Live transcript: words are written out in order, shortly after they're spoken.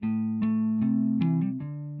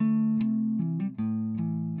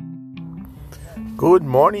Good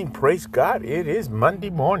morning. Praise God. It is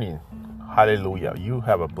Monday morning. Hallelujah. You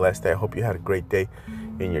have a blessed day. I hope you had a great day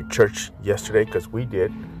in your church yesterday, because we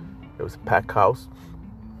did. It was a packed house.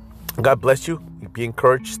 God bless you. Be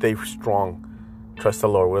encouraged. Stay strong. Trust the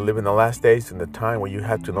Lord. We're living the last days in the time where you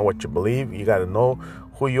have to know what you believe. You got to know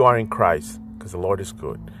who you are in Christ, because the Lord is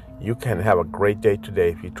good. You can have a great day today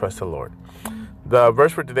if you trust the Lord. The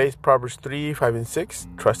verse for today is Proverbs 3, 5, and 6.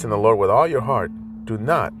 Trust in the Lord with all your heart. Do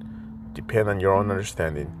not depend on your own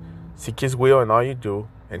understanding. Seek His will in all you do,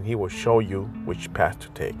 and He will show you which path to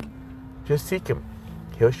take. Just seek Him.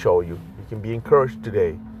 He'll show you. You can be encouraged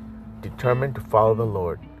today. Determined to follow the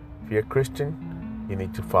Lord. If you're a Christian, you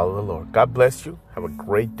need to follow the Lord. God bless you. Have a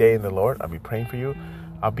great day in the Lord. I'll be praying for you.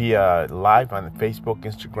 I'll be live on Facebook,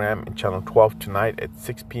 Instagram, and Channel 12 tonight at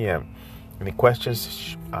 6 p.m. Any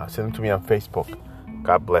questions, send them to me on Facebook.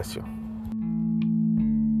 God bless you.